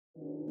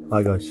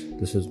Hi guys,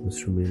 this is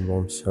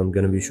Mr.Mealwormz. I'm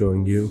gonna be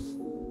showing you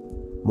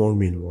more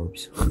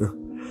mealworms.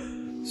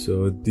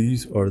 So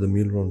these are the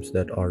mealworms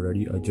that are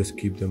ready. I just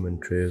keep them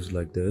in trays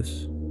like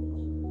this,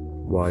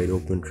 wide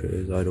open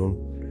trays. I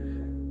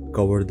don't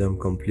cover them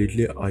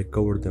completely, I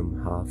cover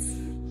them half.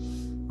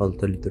 I'll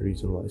tell you the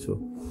reason why. So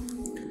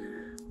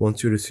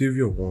once you receive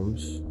your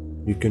worms,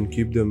 you can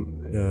keep them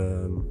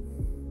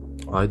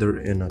either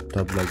in a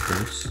tub like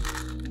this,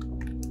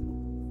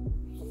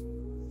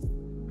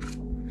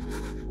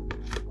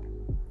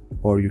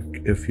 or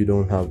if you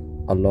don't have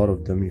a lot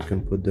of them, you can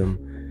put them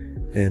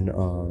in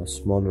a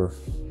smaller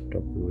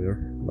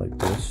Tupperware like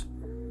this.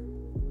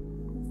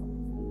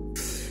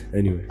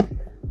 Anyway,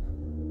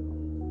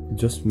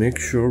 just make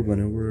sure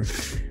whenever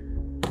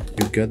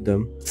you get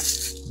them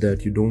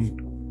that you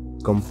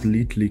don't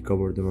completely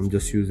cover them. I'm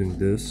just using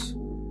this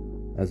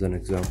as an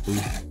example.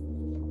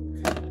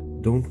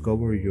 Don't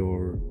cover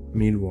your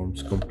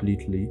mealworms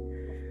completely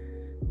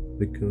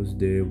because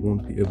they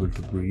won't be able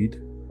to breathe,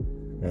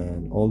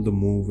 and all the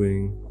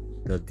moving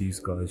that these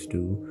guys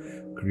do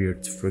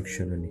creates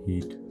friction and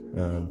heat,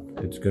 and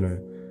it's gonna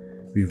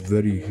be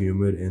very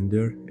humid in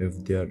there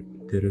if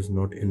there is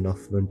not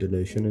enough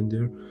ventilation in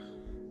there.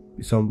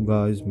 Some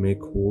guys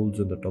make holes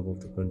in the top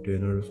of the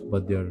containers,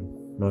 but they are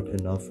not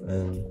enough,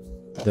 and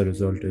the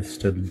result is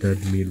still dead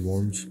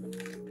mealworms.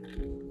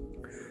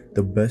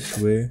 The best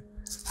way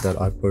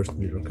that I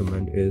personally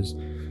recommend is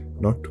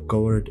not to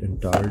cover it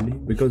entirely,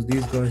 because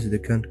these guys, they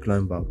can't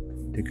climb out.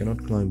 They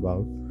cannot climb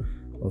out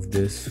of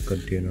this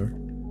container.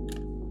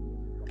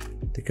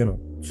 They cannot.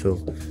 So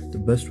the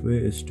best way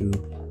is to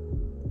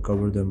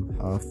cover them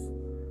half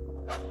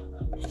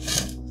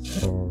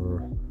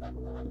or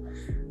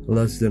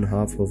less than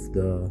half of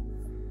the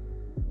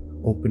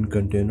open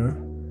container.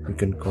 You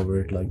can cover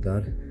it like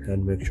that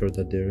and make sure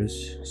that there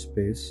is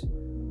space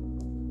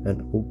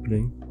and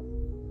opening,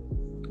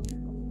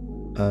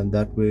 and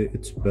that way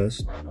it's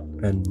best,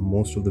 and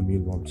most of the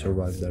mealworms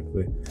survive that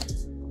way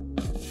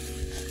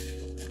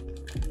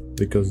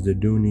because they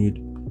do need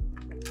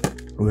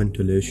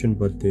ventilation,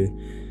 but they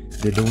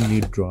don't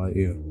need dry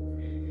air.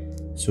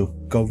 So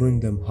covering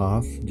them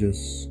half,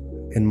 just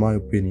in my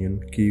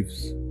opinion,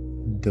 keeps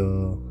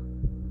the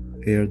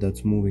air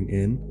that's moving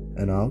in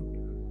and out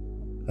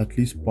at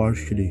least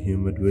partially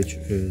humid, which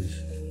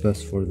is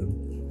best for them.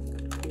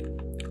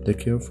 The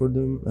care for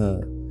them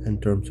in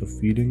terms of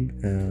feeding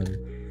and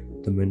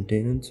the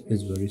maintenance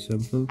is very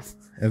simple.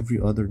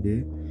 Every other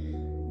day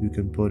you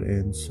can put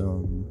in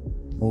some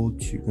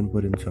oats, you can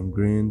put in some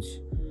grains,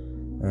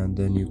 and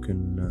then you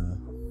can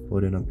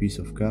put in a piece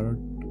of carrot,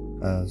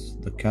 as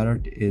the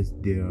carrot is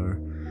their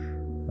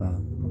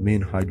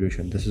main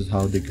hydration. This is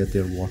how they get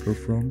their water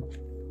from.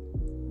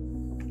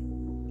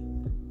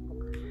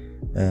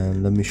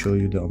 And let me show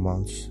you the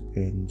amounts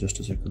in just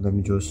a second. Let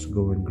me just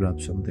go and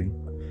grab some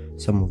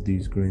of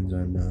these grains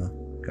and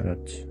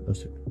carrots.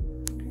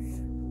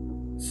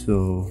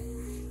 So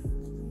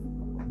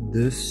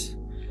this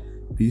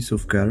piece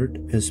of carrot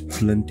is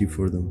plenty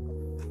for them.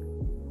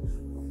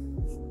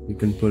 You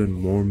can put in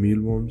more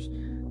mealworms.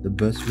 The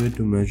best way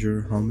to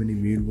measure how many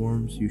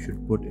mealworms you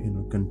should put in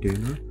a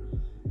container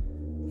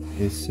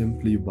is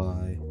simply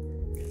by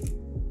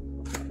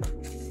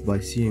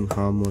seeing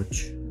how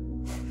much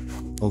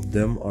of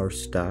them are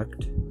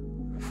stacked.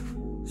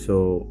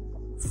 So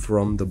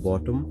from the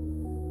bottom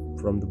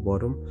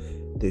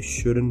they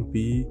shouldn't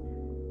be,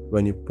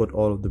 when you put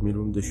all of the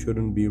mealworms, they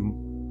shouldn't be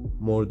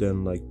more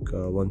than like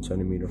 1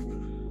 centimeter.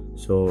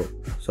 So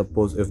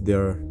suppose if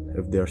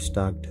they're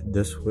stacked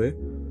this way,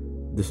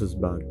 this is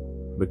bad,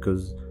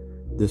 because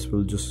this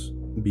will just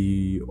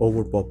be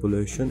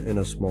overpopulation in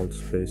a small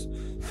space.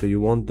 So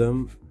you want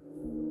them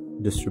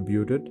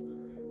distributed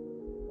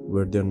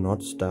where they're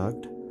not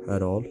stacked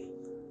at all,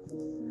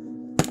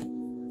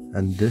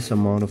 and this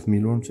amount of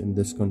mealworms in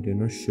this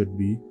container should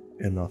be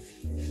enough.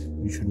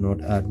 You should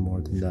not add more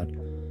than that.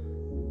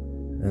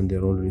 And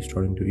they're already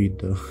starting to eat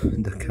the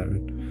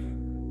carrot.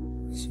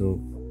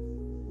 So,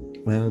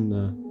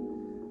 and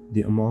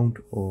the amount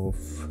of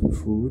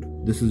food,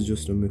 this is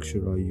just a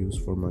mixture I use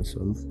for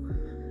myself.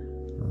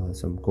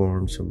 Some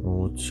corn, some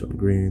oats, some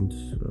grains.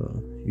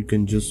 You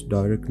can just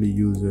directly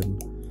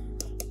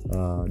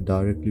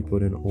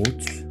put in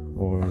oats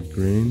or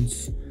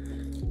grains,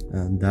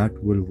 and that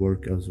will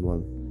work as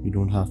well. You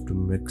don't have to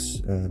mix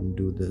and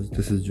do this.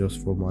 This is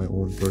just for my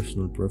own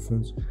personal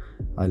preference.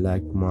 I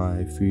like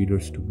my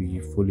feeders to be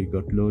fully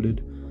gut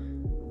loaded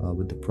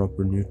with the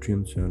proper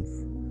nutrients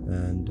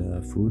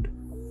and food.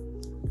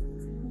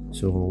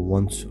 So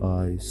once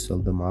I sell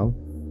them out,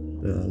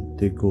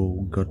 they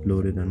go gut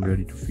loaded and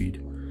ready to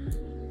feed.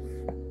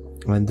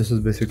 And this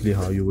is basically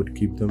how you would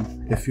keep them.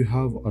 If you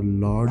have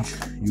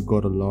you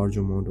got a large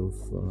amount of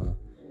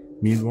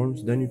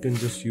mealworms, then you can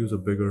just use a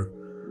bigger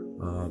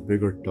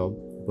tub,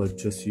 but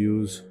just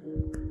use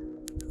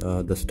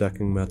the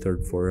stacking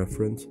method for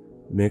reference.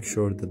 Make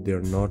sure that they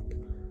are not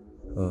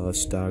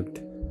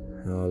stacked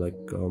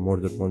more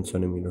than 1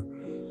 centimeter.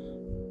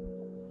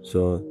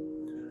 So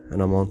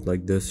an amount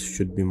like this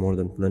should be more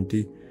than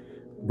plenty,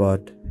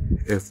 but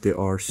if they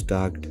are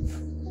stacked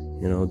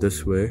you know,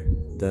 this way,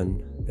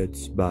 then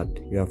it's bad.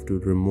 You have to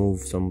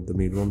remove some of the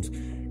mealworms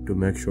to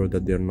make sure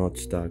that they're not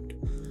stacked.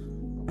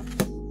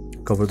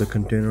 Cover the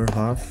container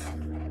half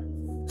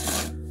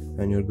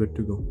and you're good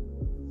to go.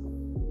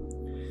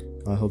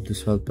 I hope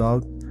this helped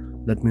out.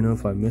 Let me know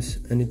if I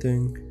missed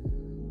anything.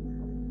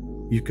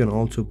 You can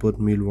also put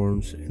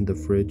mealworms in the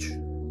fridge.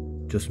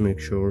 Just make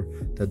sure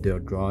that they are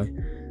dry,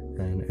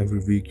 and every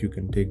week you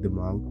can take them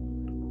out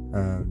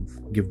and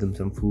give them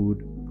some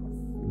food,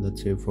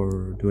 let's say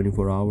for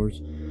 24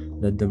 hours.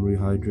 Let them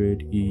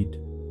rehydrate, eat,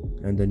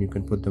 and then you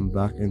can put them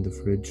back in the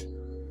fridge.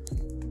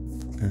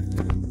 And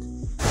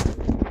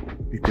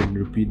you can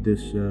repeat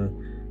this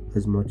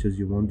as much as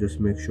you want. Just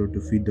make sure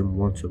to feed them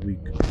once a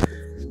week.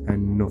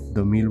 And no,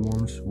 the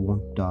mealworms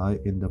won't die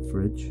in the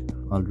fridge.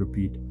 I'll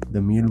repeat,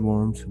 the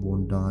mealworms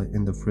won't die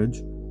in the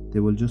fridge. They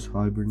will just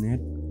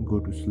hibernate, go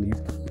to sleep,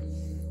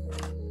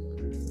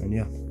 and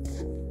yeah.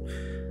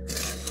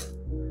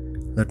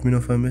 Let me know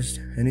if I missed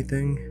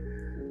anything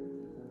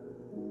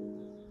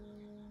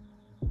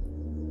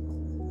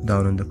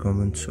down in the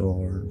comments,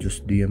 or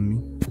just DM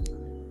me.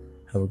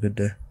 Have a good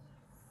day.